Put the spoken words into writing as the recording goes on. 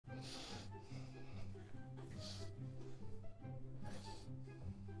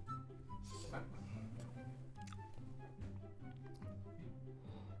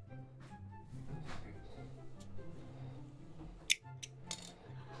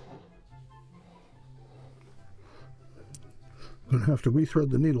Gonna have to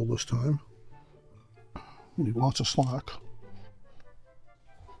rethread the needle this time. Need lots of slack.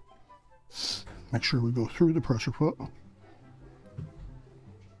 Make sure we go through the pressure foot.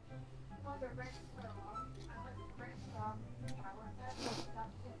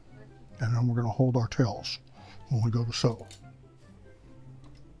 And then we're going to hold our tails when we go to sew.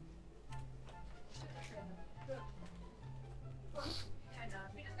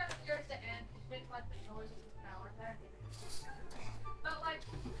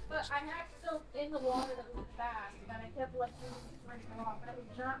 But I had soap in the water that was fast, and I kept letting it rinse off, but it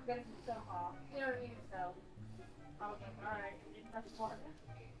was not getting the soap off. You know what I mean? So I was like, alright, that's water.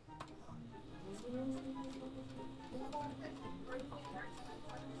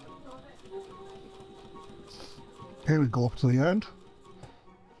 Okay, we go up to the end.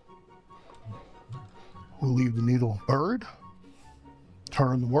 We'll leave the needle buried.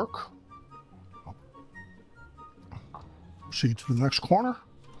 Turn the work. Proceed to the next corner.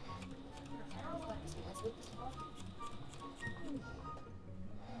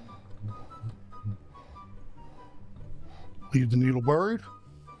 Leave the needle buried.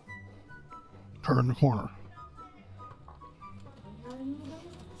 Turn the corner.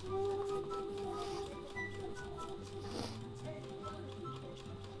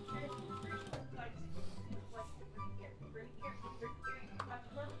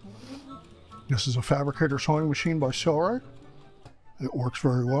 This is a fabricator sewing machine by Sailray. It works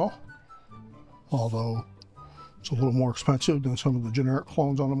very well, although it's a little more expensive than some of the generic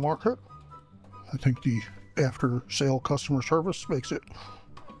clones on the market. I think the after-sale customer service makes it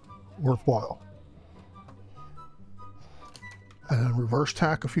worthwhile. And then reverse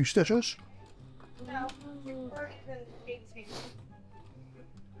tack a few stitches.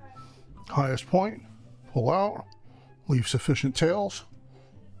 Highest point, pull out, leave sufficient tails,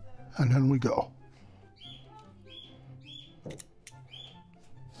 and then we go.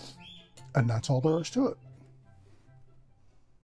 And that's all there is to it.